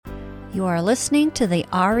You are listening to the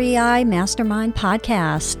REI Mastermind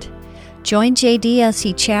Podcast. Join JD as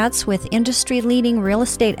he chats with industry-leading real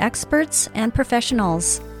estate experts and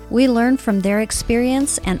professionals. We learn from their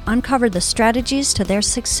experience and uncover the strategies to their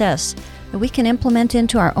success that we can implement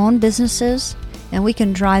into our own businesses, and we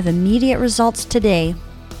can drive immediate results today.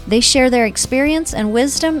 They share their experience and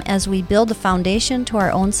wisdom as we build a foundation to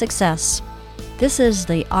our own success. This is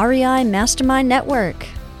the REI Mastermind Network.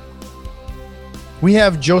 We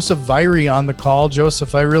have Joseph Virey on the call.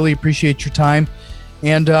 Joseph, I really appreciate your time.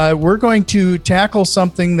 And we're going to tackle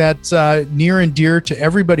something that's near and dear to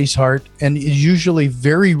everybody's heart and is usually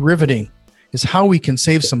very riveting, is how we can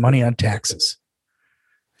save some money on taxes.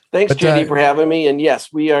 Thanks, JD, for having me. And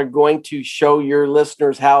yes, we are going to show your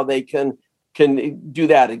listeners how they can do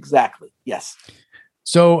that exactly. Yes.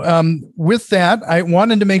 So with that, I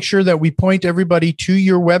wanted to make sure that we point everybody to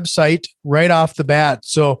your website right off the bat.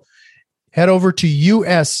 So head over to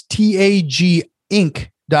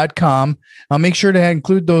USTAGinc.com. I'll make sure to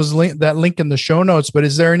include that link in the show notes, but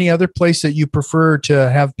is there any other place that you prefer to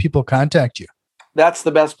have people contact you? That's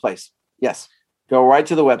the best place. Yes. Go right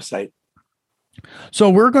to the website. So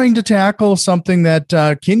we're going to tackle something that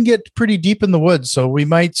can get pretty deep in the woods. So we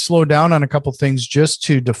might slow down on a couple things just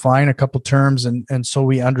to define a couple terms and so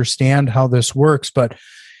we understand how this works. But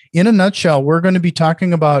in a nutshell, we're going to be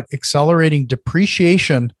talking about accelerating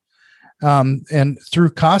depreciation and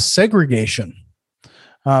through cost segregation.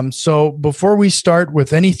 So before we start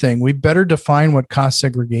with anything, we better define what cost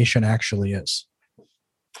segregation actually is.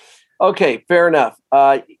 Okay, fair enough.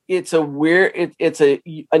 It's a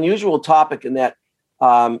unusual topic in that,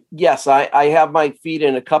 yes, I have my feet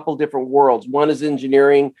in a couple different worlds. One is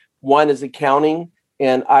engineering, one is accounting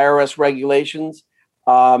and IRS regulations.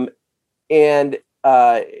 And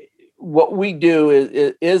what we do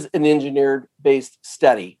is an engineer-based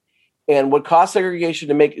study. And what cost segregation,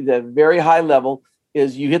 to make it a very high level,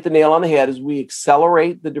 is you hit the nail on the head, is we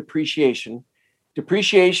accelerate the depreciation.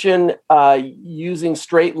 Depreciation using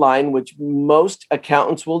straight line, which most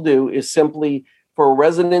accountants will do, is simply for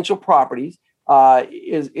residential properties,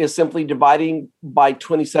 is simply dividing by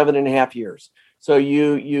 27 and a half years. So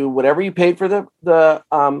you whatever you paid for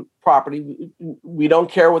the property, we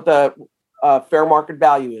don't care what the fair market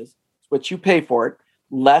value is. It's what you pay for it,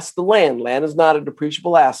 less the land. Land is not a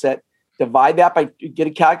depreciable asset. Divide that by, get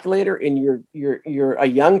a calculator, and you're a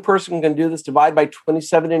young person can do this, divide by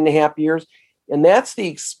 27 and a half years. And that's the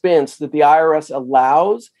expense that the IRS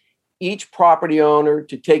allows each property owner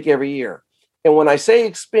to take every year. And when I say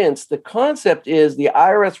expense, the concept is the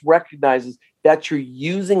IRS recognizes that you're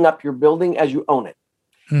using up your building as you own it.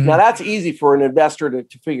 Mm-hmm. Now, that's easy for an investor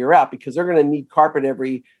to figure out because they're going to need carpet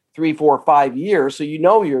every 3, 4, 5 years. So you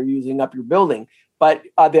know you're using up your building. But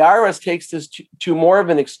the IRS takes this to more of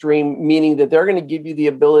an extreme, meaning that they're going to give you the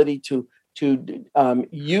ability to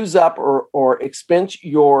use up or expense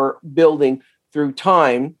your building through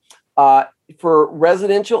time for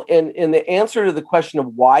residential. And the answer to the question of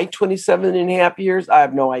why 27 and a half years, I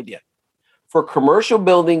have no idea. For commercial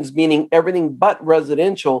buildings, meaning everything but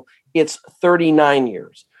residential, it's 39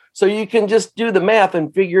 years. So you can just do the math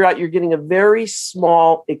and figure out you're getting a very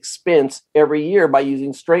small expense every year by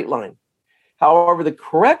using straight line. However, the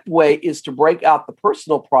correct way is to break out the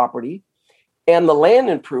personal property and the land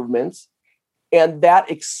improvements, and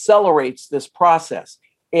that accelerates this process.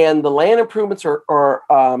 And the land improvements are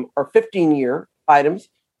 15-year items.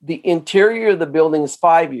 The interior of the building is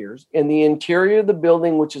 5 years, and the interior of the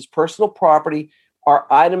building, which is personal property, are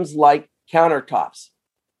items like countertops,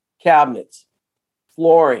 cabinets,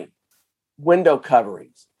 flooring, window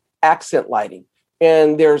coverings, accent lighting.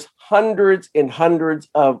 And there's hundreds and hundreds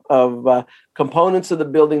of components of the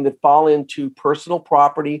building that fall into personal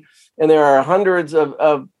property. And there are hundreds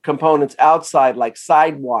of components outside, like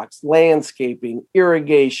sidewalks, landscaping,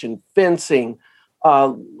 irrigation, fencing,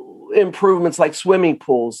 improvements like swimming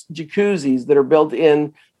pools, jacuzzis that are built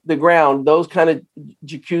in the ground, those kind of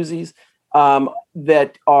jacuzzis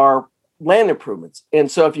that are land improvements.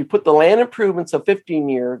 And so if you put the land improvements of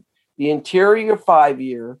 15-year, the interior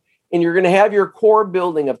 5-year, and you're going to have your core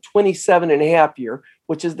building of 27 and a half year,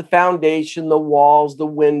 which is the foundation, the walls, the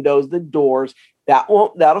windows, the doors.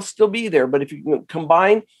 That'll still be there. But if you can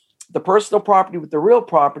combine the personal property with the real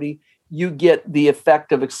property, you get the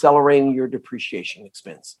effect of accelerating your depreciation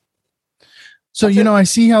expense. So, I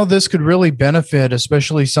see how this could really benefit,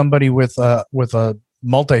 especially somebody with a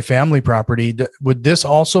multifamily property. Would this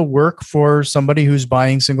also work for somebody who's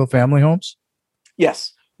buying single family homes?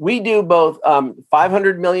 Yes. We do both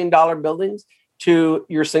 $500 million buildings to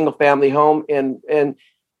your single family home. And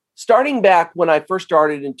starting back when I first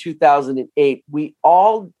started in 2008, we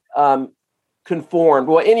all conformed,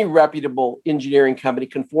 well, any reputable engineering company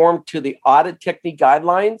conformed to the audit technique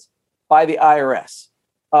guidelines by the IRS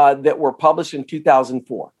that were published in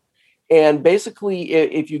 2004. And basically,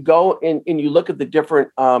 if you go and you look at the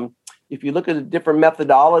different,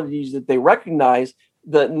 methodologies that they recognize,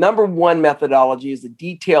 the number one methodology is the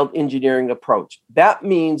detailed engineering approach. That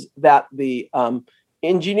means that the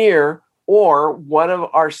engineer or one of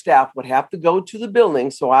our staff would have to go to the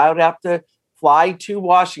building. So I would have to fly to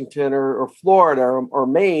Washington or Florida or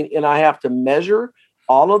Maine, and I have to measure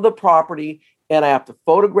all of the property, and I have to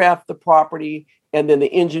photograph the property, and then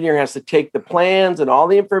the engineer has to take the plans and all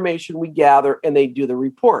the information we gather, and they do the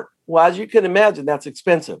report. Well, as you can imagine, that's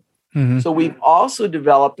expensive. Mm-hmm. So we've also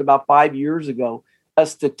developed about 5 years ago a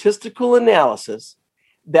statistical analysis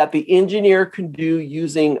that the engineer can do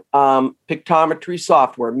using pictometry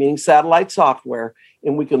software, meaning satellite software,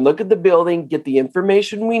 and we can look at the building, get the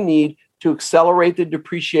information we need to accelerate the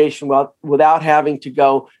depreciation without having to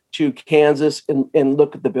go to Kansas and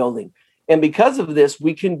look at the building. And because of this,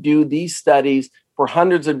 we can do these studies for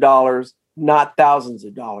hundreds of dollars, not thousands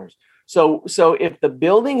of dollars. So if the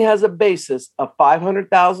building has a basis of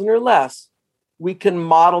 $500,000 or less, we can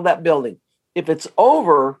model that building. If it's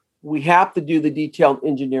over, we have to do the detailed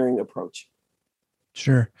engineering approach.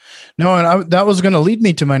 Sure. No, and that was going to lead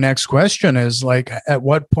me to my next question is like, at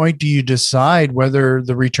what point do you decide whether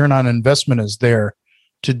the return on investment is there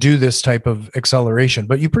to do this type of acceleration?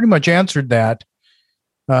 But you pretty much answered that.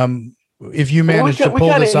 If you manage to pull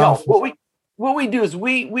this off. What we do is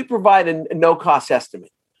we provide a no-cost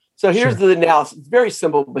estimate. So here's the analysis. It's very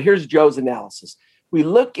simple, but here's Joe's analysis. We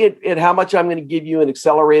look at how much I'm going to give you in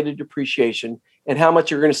accelerated depreciation and how much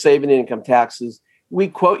you're going to save in income taxes. We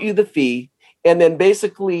quote you the fee. And then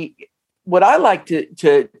basically what I like to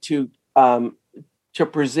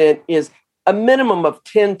present is a minimum of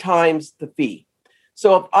 10 times the fee.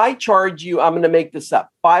 So if I charge you, I'm going to make this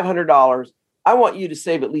up, $500, I want you to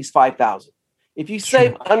save at least $5,000. If you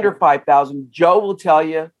save under $5,000, Joe will tell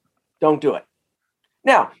you, don't do it.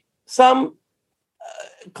 Now, some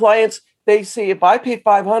clients, they say, if I pay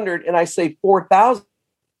 $500 and I save $4,000, it's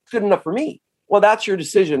good enough for me. Well, that's your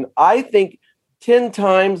decision. I think 10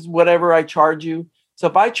 times whatever I charge you. So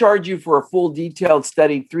if I charge you for a full detailed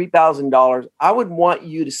study, $3,000, I would want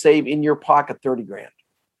you to save in your pocket $30,000.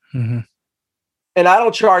 Mm-hmm. And I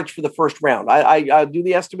don't charge for the first round. I do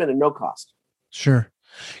the estimate at no cost. Sure.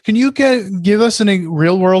 Can you give us a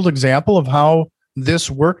real world example of how this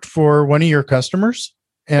worked for one of your customers?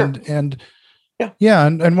 And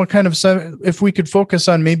what kind of, if we could focus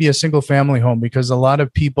on maybe a single family home, because a lot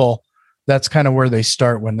of people, that's kind of where they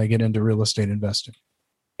start when they get into real estate investing.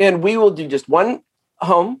 And we will do just one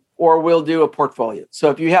home or we'll do a portfolio.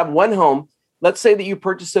 So if you have one home, let's say that you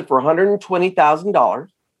purchased it for $120,000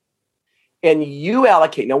 and you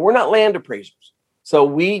allocate. Now, we're not land appraisers, so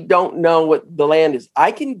we don't know what the land is.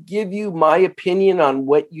 I can give you my opinion on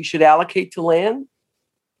what you should allocate to land.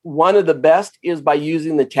 One of the best is by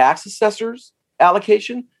using the tax assessor's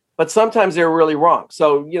allocation, but sometimes they're really wrong.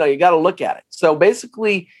 So, you got to look at it. So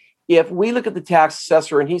basically, if we look at the tax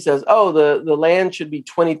assessor and he says, oh, the land should be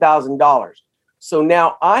 $20,000. So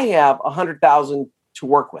now I have $100,000 to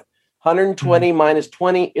work with. 120 minus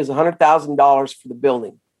 20 is $100,000 for the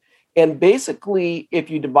building. And basically, if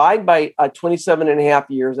you divide by 27 and a half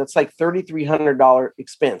years, that's like $3,300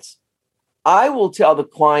 expense. I will tell the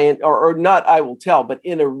client, or not I will tell, but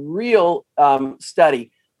in a real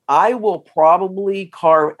study, I will probably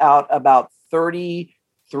carve out about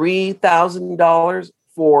 $33,000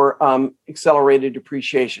 for accelerated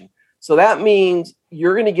depreciation. So that means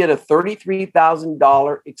you're going to get a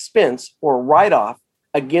 $33,000 expense or write-off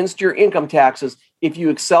against your income taxes if you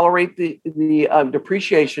accelerate the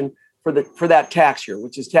depreciation for that tax year,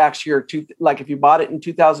 which is tax year like if you bought it in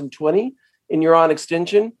 2020 and you're on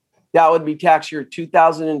extension, that would be tax year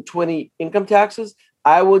 2020 income taxes.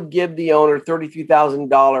 I would give the owner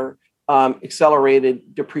 $33,000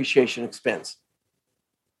 accelerated depreciation expense.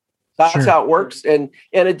 That's how it works. And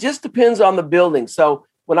it just depends on the building. So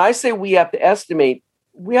when I say we have to estimate,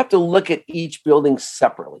 we have to look at each building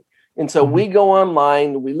separately. And so we go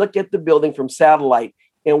online, we look at the building from satellite,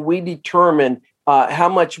 and we determine how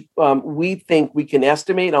much we think we can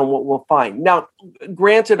estimate on what we'll find. Now,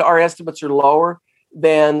 granted, our estimates are lower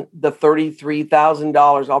than the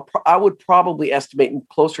 $33,000. I would probably estimate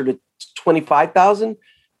closer to $25,000.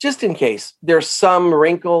 Just in case there's some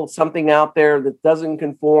wrinkle, something out there that doesn't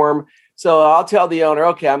conform. So I'll tell the owner,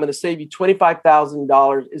 okay, I'm going to save you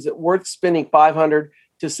 $25,000. Is it worth spending $500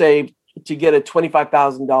 to get a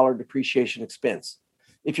 $25,000 depreciation expense?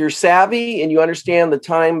 If you're savvy and you understand the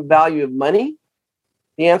time value of money,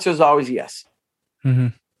 the answer is always yes. Mm-hmm.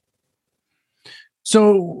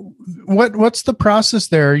 So what's the process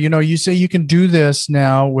there? You say you can do this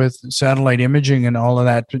now with satellite imaging and all of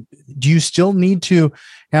that. Do you still need to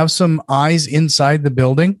have some eyes inside the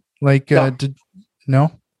building? Like,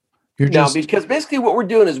 no? Because basically what we're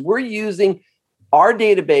doing is we're using our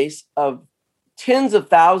database of tens of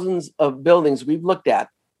thousands of buildings we've looked at.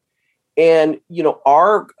 And,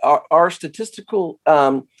 our statistical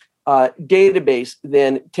database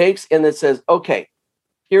then takes and it says, okay,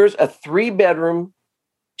 here's a 3-bedroom,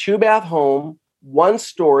 2-bath home,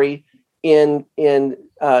 1-story in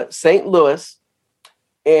St. Louis.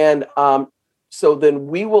 And so then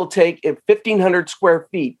we will take 1,500 square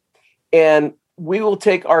feet and we will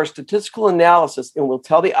take our statistical analysis and we'll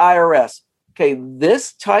tell the IRS, okay,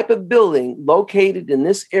 this type of building located in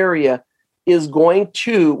this area is going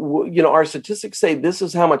to, our statistics say this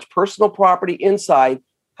is how much personal property inside,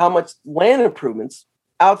 how much land improvements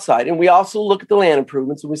outside. And we also look at the land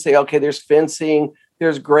improvements and we say, okay, there's fencing,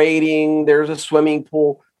 there's grading, there's a swimming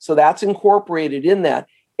pool. So that's incorporated in that.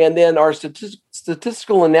 And then our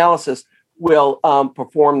statistical analysis will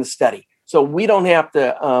perform the study. So we don't have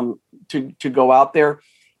to go out there.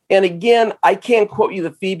 And again, I can't quote you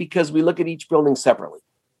the fee because we look at each building separately.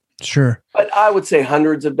 Sure. But I would say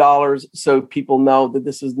hundreds of dollars so people know that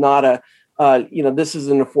this is not this is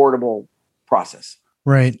an affordable process.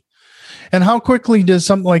 Right. And how quickly does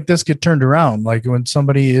something like this get turned around? Like when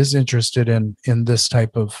somebody is interested in this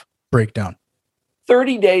type of breakdown?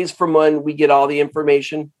 30 days from when we get all the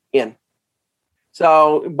information in.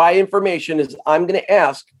 So by information is I'm going to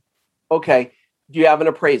ask, okay, do you have an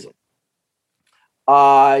appraisal?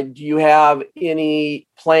 Do you have any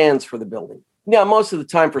plans for the building? Now, most of the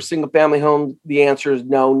time for single family homes, the answer is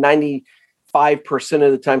no, 95%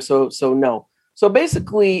 of the time. So no. So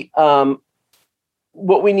basically,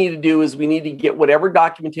 what we need to do is we need to get whatever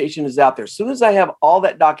documentation is out there. As soon as I have all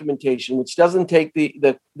that documentation, which doesn't take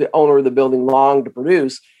the owner of the building long to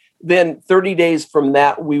produce, then 30 days from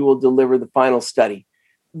that, we will deliver the final study.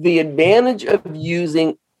 The advantage of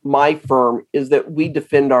using my firm is that we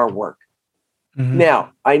defend our work. Mm-hmm.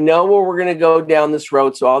 Now, I know where we're going to go down this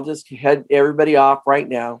road, so I'll just head everybody off right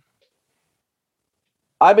now.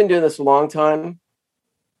 I've been doing this a long time.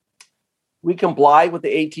 We comply with the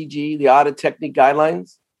ATG, the Audit Technique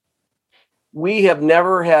Guidelines. We have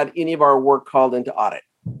never had any of our work called into audit.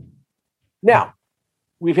 Now,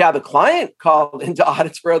 we've had the client called into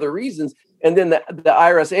audits for other reasons, and then the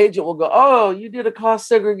IRS agent will go, oh, you did a cost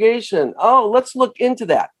segregation. Oh, let's look into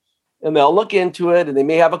that. And they'll look into it, and they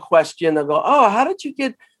may have a question. They'll go, oh, how did you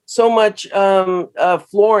get so much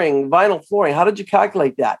flooring, vinyl flooring? How did you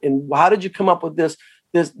calculate that? And how did you come up with this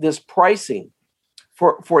pricing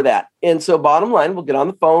for that? And so bottom line, we'll get on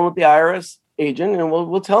the phone with the IRS agent, and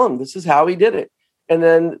we'll tell them this is how he did it. And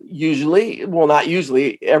then not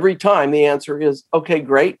usually, every time the answer is, okay,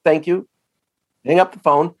 great, thank you. Hang up the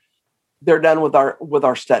phone. They're done with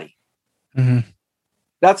our study. Mm-hmm.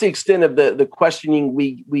 That's the extent of the questioning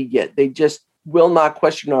we get. They just will not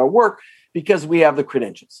question our work because we have the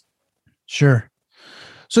credentials. Sure.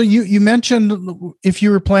 So you mentioned if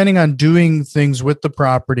you were planning on doing things with the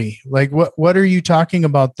property, like what are you talking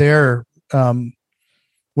about there when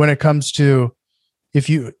it comes to if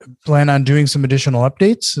you plan on doing some additional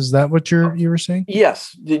updates? Is that what you were saying?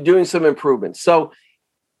 Yes, doing some improvements. So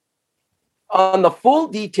on the full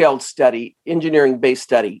detailed study, engineering-based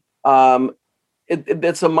study,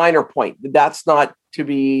 it's a minor point. That's not to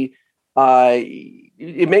be.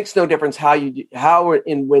 It makes no difference how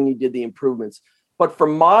and when you did the improvements. But for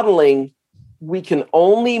modeling, we can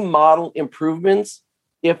only model improvements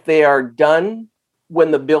if they are done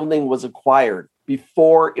when the building was acquired,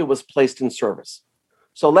 before it was placed in service.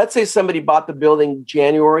 So let's say somebody bought the building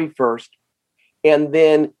January 1st, and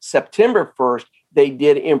then September 1st, they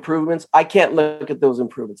did improvements. I can't look at those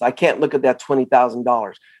improvements. I can't look at that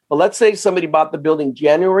 $20,000. But let's say somebody bought the building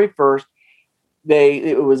January 1st.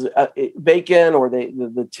 It was vacant, or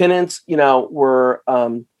the tenants,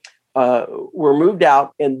 were moved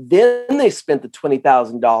out, and then they spent the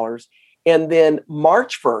 $20,000. And then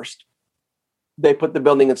March 1st, they put the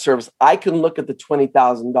building in service. I can look at the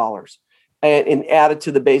 $20,000 and add it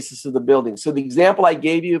to the basis of the building. So the example I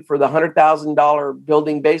gave you for the $100,000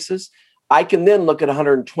 building basis, I can then look at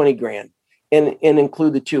 $120,000 and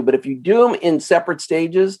include the two. But if you do them in separate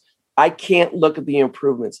stages, I can't look at the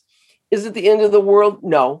improvements. Is it the end of the world?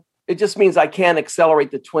 No. It just means I can't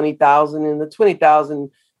accelerate the 20,000, and the 20,000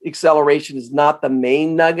 acceleration is not the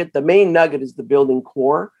main nugget. The main nugget is the building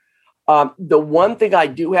core. The one thing I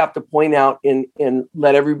do have to point out and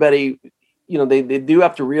let everybody, they do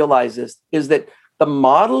have to realize this, is that the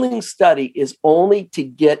modeling study is only to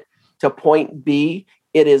get to point B.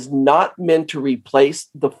 It is not meant to replace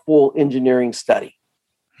the full engineering study.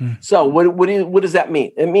 So what does that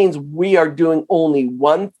mean? It means we are doing only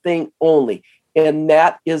one thing only, and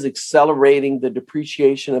that is accelerating the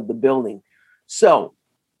depreciation of the building. So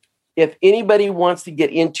if anybody wants to get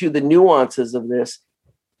into the nuances of this,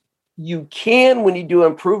 you can, when you do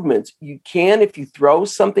improvements, you can, if you throw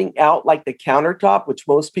something out like the countertop, which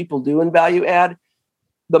most people do in value add,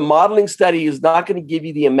 the modeling study is not going to give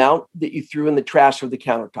you the amount that you threw in the trash of the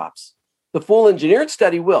countertops. The full engineered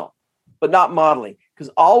study will, but not modeling. Because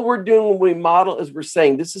all we're doing when we model is we're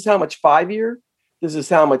saying, this is how much 5-year, this is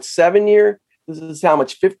how much 7-year, this is how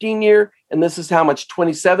much 15-year, and this is how much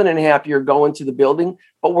 27.5-year go into the building.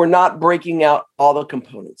 But we're not breaking out all the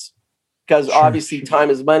components. Because obviously time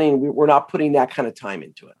is money, and we're not putting that kind of time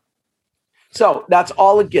into it. So that's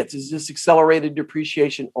all it gets, is just accelerated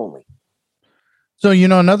depreciation only. So,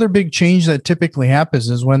 another big change that typically happens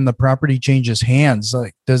is when the property changes hands.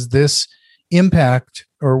 Like, does this impact,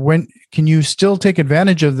 or when can you still take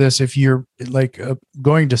advantage of this if you're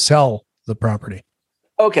going to sell the property?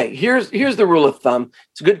 Okay, here's the rule of thumb.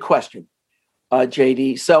 It's a good question,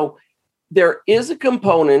 JD. So there is a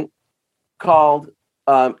component called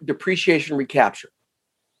depreciation recapture.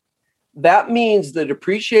 That means the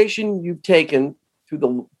depreciation you've taken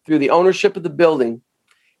through the ownership of the building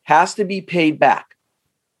has to be paid back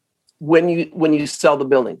when you sell the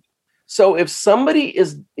building. So if somebody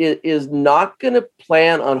is not going to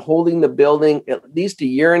plan on holding the building at least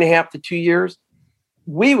 1.5 to 2 years,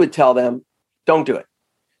 we would tell them, don't do it.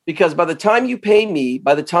 Because by the time you pay me,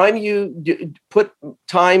 by the time you put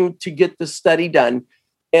time to get the study done,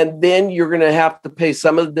 and then you're going to have to pay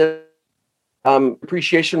some of the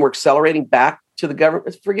depreciation we're accelerating back to the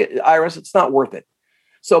government, forget IRS, it's not worth it.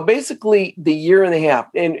 So basically the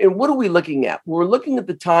 1.5 years, and what are we looking at? We're looking at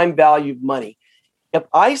the time value of money. If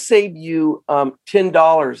I save you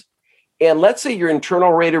 $10, and let's say your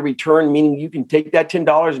internal rate of return, meaning you can take that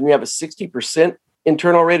 $10 and you have a 60%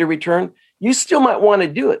 internal rate of return, you still might want to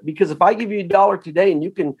do it, because if I give you $1 today and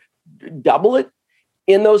you can double it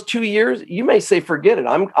in those 2 years, you may say, forget it.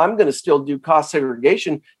 I'm going to still do cost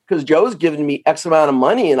segregation because Joe's giving me X amount of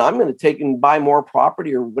money, and I'm going to take and buy more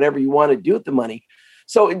property or whatever you want to do with the money.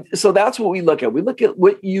 So that's what we look at. We look at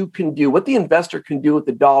what you can do, what the investor can do with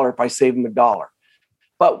the $1 if I save him $1.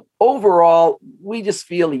 But overall, we just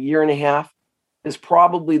feel 1.5 years is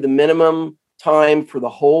probably the minimum time for the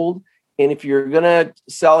hold. And if you're going to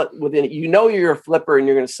sell it within, you're a flipper and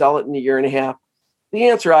you're going to sell it in 1.5 years, the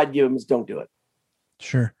answer I'd give them is don't do it.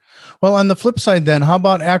 Sure. Well, on the flip side then, how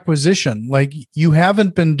about acquisition? Like, you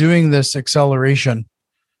haven't been doing this acceleration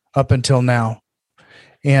up until now,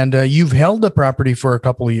 and you've held the property for a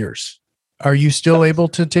couple of years. Are you still able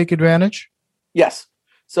to take advantage? Yes.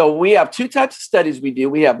 So we have 2 types of studies we do.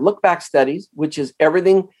 We have look-back studies, which is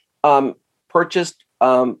everything purchased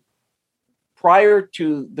prior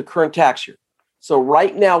to the current tax year. So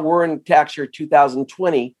right now we're in tax year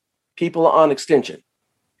 2020, people on extension.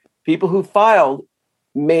 People who filed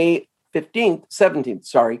May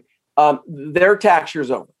 17th, their tax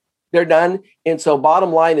year's over. They're done. And so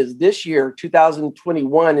bottom line is this year,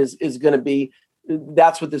 2021 is going to be,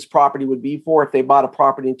 that's what this property would be for if they bought a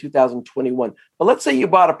property in 2021. But let's say you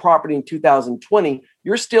bought a property in 2020,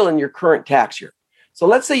 you're still in your current tax year. So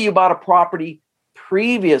let's say you bought a property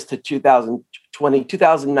previous to 2020,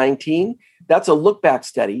 2019, that's a look-back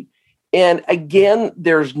study. And again,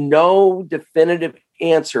 there's no definitive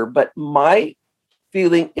answer, but my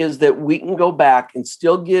feeling is that we can go back and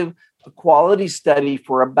still give a quality study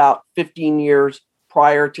for about 15 years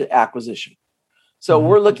prior to acquisition. So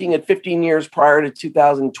we're looking at 15 years prior to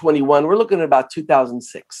 2021. We're looking at about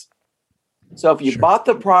 2006. So if you bought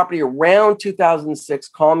the property around 2006,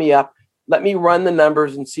 call me up. Let me run the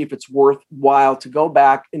numbers and see if it's worthwhile to go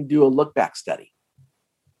back and do a look-back study.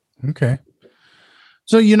 Okay.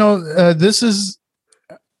 So,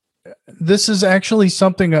 this is actually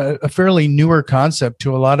something, a fairly newer concept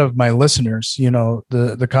to a lot of my listeners,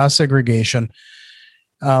 the cost segregation.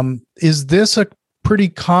 Is this a pretty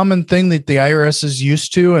common thing that the IRS is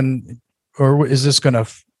used to, or is this going to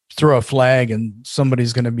throw a flag and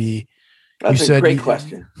somebody's going to be? That's a great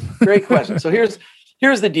question. Great question. So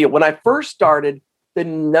here's the deal. When I first started, the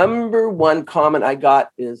number one comment I got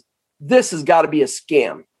is, this has got to be a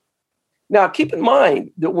scam. Now, keep in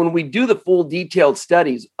mind that when we do the full detailed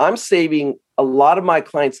studies, I'm saving a lot of my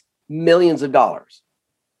clients millions of dollars.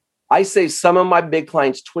 I save some of my big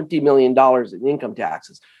clients $20 million in income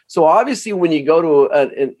taxes. So obviously, when you go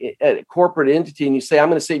to a corporate entity and you say, I'm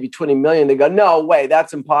going to save you $20 million, they go, no way,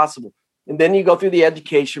 that's impossible. And then you go through the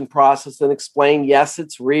education process and explain, yes,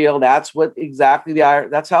 it's real. That's what exactly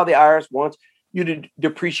that's how the IRS wants you to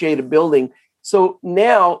depreciate a building. So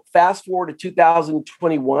now, fast forward to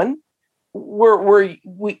 2021,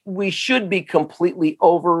 we should be completely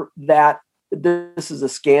over that. This is a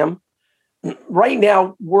scam. Right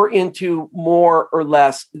now, we're into more or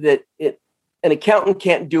less that an accountant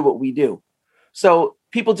can't do what we do. So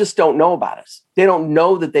people just don't know about us. They don't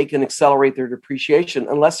know that they can accelerate their depreciation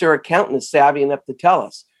unless their accountant is savvy enough to tell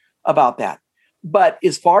us about that. But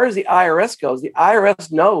as far as the IRS goes, the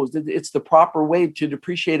IRS knows that it's the proper way to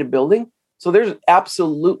depreciate a building. So there's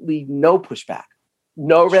absolutely no pushback,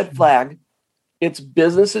 no red flag. It's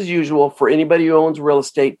business as usual for anybody who owns real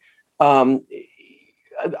estate.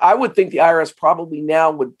 I would think the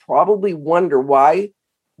IRS would probably wonder why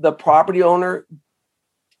the property owner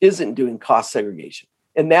isn't doing cost segregation.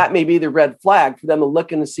 And that may be the red flag for them to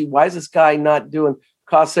look in and see, why is this guy not doing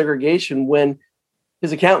cost segregation when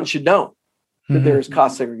his accountant should know that there's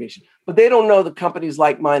cost segregation? But they don't know that companies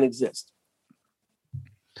like mine exist.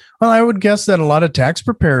 Well, I would guess that a lot of tax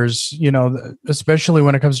preparers, especially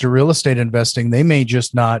when it comes to real estate investing, they may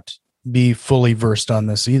just not be fully versed on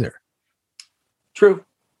this either. True.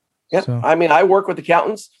 Yeah. So. I mean, I work with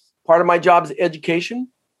accountants. Part of my job is education,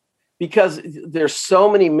 because there's so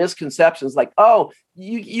many misconceptions like, oh,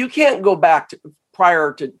 you can't go back to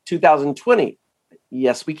prior to 2020.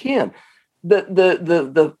 Yes, we can.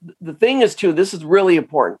 The thing is too, this is really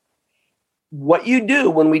important. What you do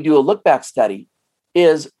when we do a look back study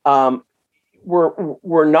is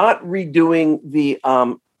we're not redoing the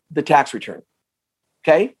tax return.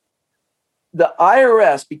 Okay. The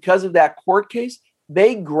IRS, because of that court case,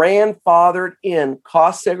 they grandfathered in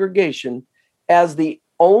cost segregation as the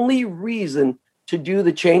only reason to do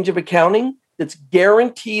the change of accounting that's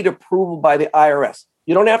guaranteed approval by the IRS.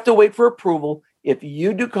 You don't have to wait for approval. If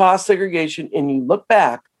you do cost segregation and you look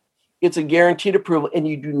back, it's a guaranteed approval, and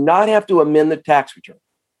you do not have to amend the tax return.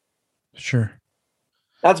 Sure.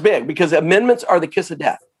 That's big, because amendments are the kiss of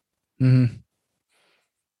death. Mm-hmm.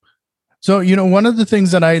 So, one of the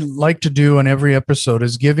things that I like to do in every episode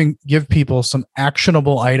is give people some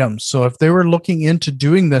actionable items. So if they were looking into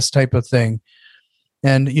doing this type of thing,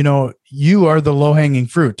 and, you are the low-hanging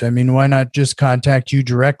fruit. I mean, why not just contact you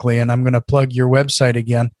directly? And I'm going to plug your website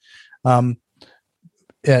again at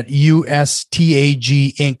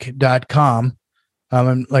ustaginc.com.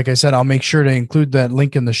 And like I said, I'll make sure to include that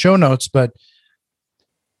link in the show notes. But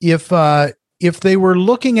if they were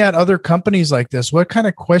looking at other companies like this, what kind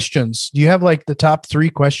of questions do you have? Like the top 3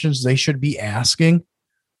 questions they should be asking?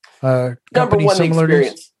 Number one,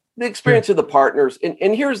 the experience of the partners.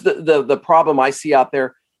 And here's the problem I see out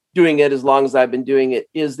there doing it as long as I've been doing it,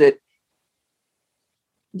 is that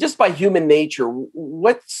just by human nature,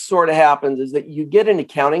 what sort of happens is that you get an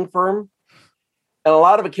accounting firm, and a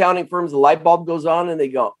lot of accounting firms, the light bulb goes on and they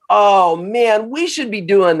go, oh man, we should be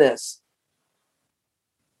doing this.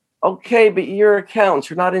 Okay, but you're accountants,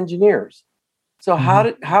 you're not engineers. So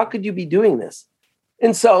how could you be doing this?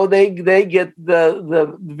 And so they get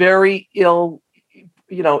the very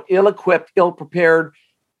ill-equipped, ill-prepared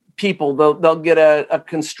people. They'll get a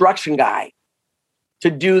construction guy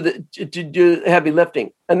to do heavy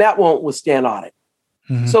lifting, and that won't withstand audit.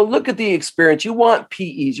 Mm-hmm. So look at the experience. You want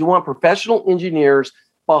PEs, you want professional engineers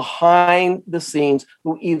behind the scenes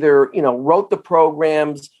who either wrote the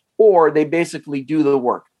programs or they basically do the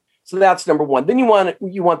work. So that's number one. Then you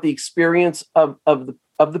want the experience of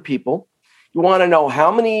the people. You want to know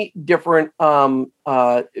how many different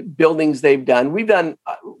buildings they've done. We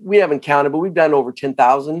haven't counted, but we've done over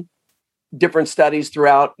 10,000 different studies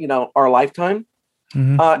throughout our lifetime.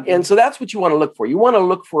 Mm-hmm. And so that's what you want to look for. You want to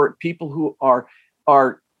look for people who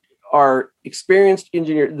are experienced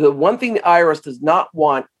engineers. The one thing the IRS does not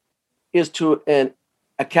want is to an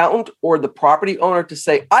accountant or the property owner to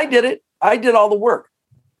say, I did it. I did all the work.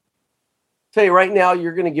 Tell you right now,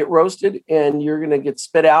 you're going to get roasted and you're going to get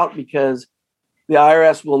spit out, because the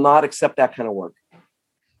IRS will not accept that kind of work.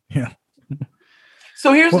 Yeah.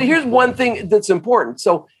 So here's one thing that's important.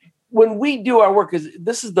 So when we do our work,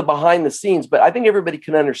 this is the behind the scenes, but I think everybody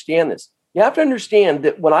can understand this. You have to understand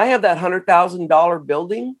that when I have that $100,000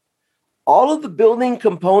 building, all of the building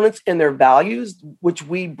components and their values, which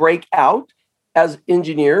we break out as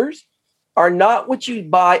engineers, are not what you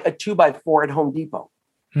buy a 2x4 at Home Depot.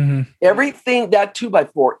 Mm-hmm. Everything, that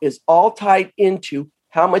 2x4 is all tied into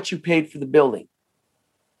how much you paid for the building.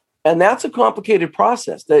 And that's a complicated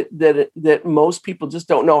process that most people just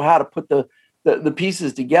don't know how to put the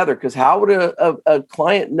pieces together. Because how would a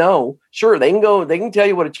client know? Sure, they can tell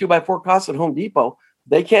you what a 2x4 costs at Home Depot.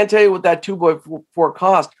 They can't tell you what that 2x4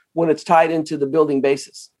 cost when it's tied into the building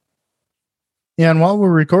basis. Yeah, and while we're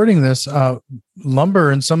recording this, lumber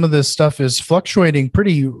and some of this stuff is fluctuating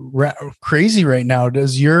pretty crazy right now.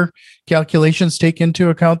 Does your calculations take into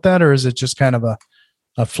account that, or is it just kind of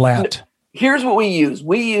a flat? Here's what we use.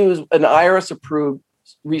 We use an IRS-approved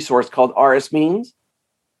resource called RS Means.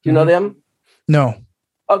 Do you know them? No.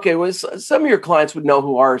 Okay, well, some of your clients would know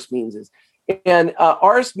who RS Means is. And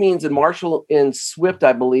RS Means and Marshall and Swift,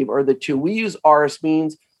 I believe, are the two. We use RS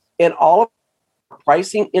Means, and all of our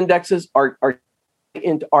pricing indexes are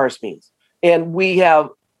into RS Means. And we have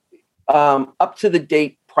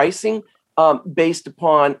up-to-the-date pricing based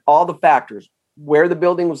upon all the factors, where the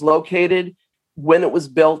building was located, when it was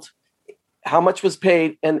built, how much was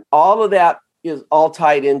paid, and all of that is all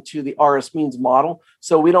tied into the RS Means model.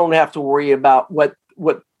 So we don't have to worry about what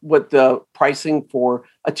the pricing for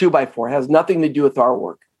a 2x4 has nothing to do with our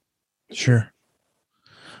work. Sure.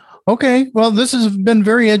 Okay. Well, this has been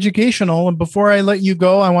very educational. And before I let you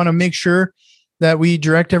go, I want to make sure that we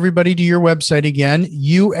direct everybody to your website again,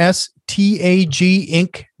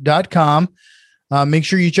 ustaginc.com. Make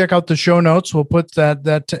sure you check out the show notes. We'll put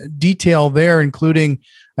that detail there, including,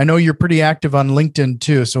 I know you're pretty active on LinkedIn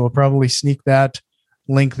too, so we'll probably sneak that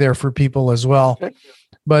link there for people as well. Okay.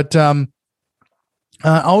 But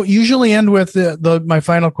I'll usually end with my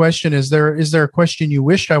final question. Is there a question you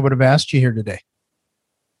wished I would have asked you here today?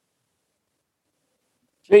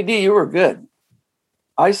 JD, you were good.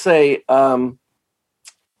 I say,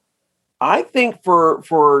 I think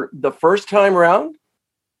for the first time around,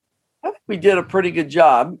 I think we did a pretty good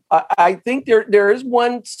job. I think there is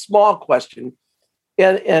one small question,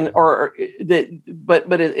 but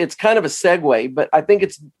it's kind of a segue. But I think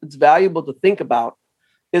it's valuable to think about.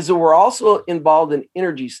 Is that we're also involved in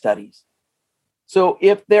energy studies. So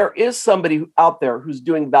if there is somebody out there who's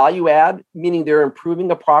doing value add, meaning they're improving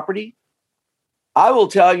a property, I will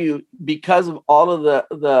tell you, because of all of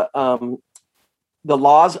the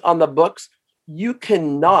laws on the books, you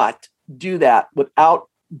cannot do that without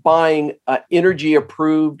buying energy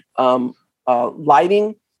approved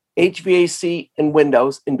lighting, HVAC, and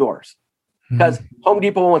windows and doors, because Home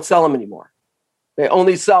Depot won't sell them anymore. They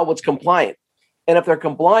only sell what's compliant. And if they're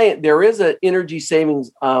compliant, there is an energy savings,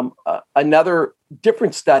 another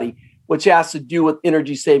different study, which has to do with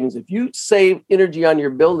energy savings. If you save energy on your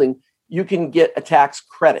building, you can get a tax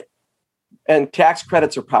credit, and tax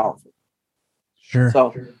credits are powerful. Sure.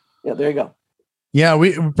 So, yeah, there you go. Yeah,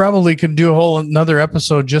 we probably could do another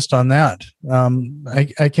episode just on that.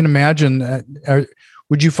 I can imagine.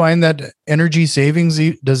 Would you find that energy savings,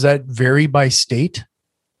 does that vary by state?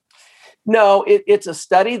 No, it's a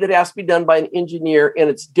study that has to be done by an engineer, and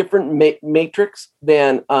it's different matrix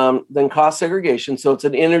than cost segregation. So it's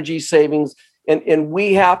an energy savings, and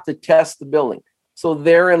we have to test the building. So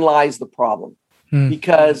therein lies the problem,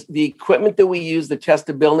 because the equipment that we use to test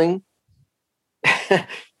the building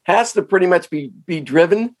has to pretty much be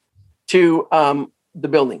driven to the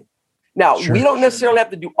building. Now, we don't necessarily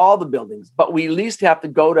have to do all the buildings, but we at least have to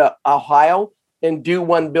go to Ohio and do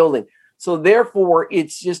one building. So therefore,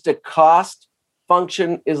 it's just a cost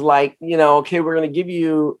function is like, okay, we're going to give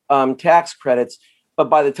you tax credits.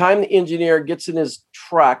 But by the time the engineer gets in his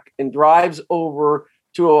truck and drives over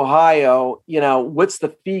to Ohio, what's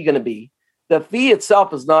the fee going to be? The fee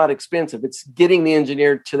itself is not expensive. It's getting the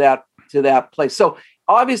engineer to that place. So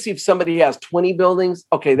obviously, if somebody has 20 buildings,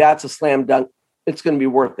 okay, that's a slam dunk. It's going to be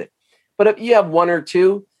worth it. But if you have one or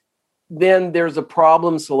two, then there's a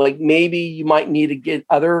problem. So like maybe you might need to get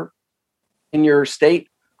other in your state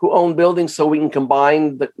who own buildings so we can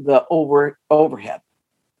combine the overhead.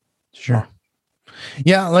 Sure.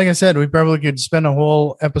 Yeah, like I said, we probably could spend a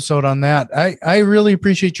whole episode on that. I really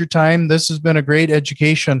appreciate your time. This has been a great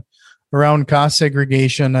education around cost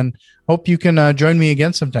segregation, and hope you can join me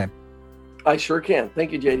again sometime. I sure can.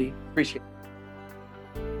 Thank you, JD. Appreciate it.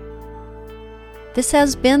 This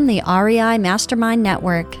has been the REI Mastermind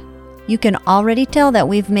Network. You can already tell that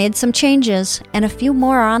we've made some changes, and a few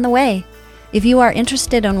more are on the way. If you are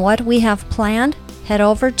interested in what we have planned, head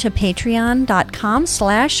over to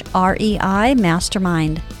patreon.com/REI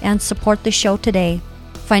Mastermind and support the show today.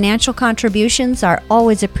 Financial contributions are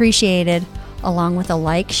always appreciated, along with a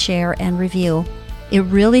like, share, and review. It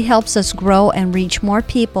really helps us grow and reach more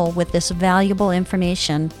people with this valuable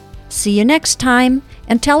information. See you next time,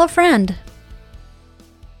 and tell a friend.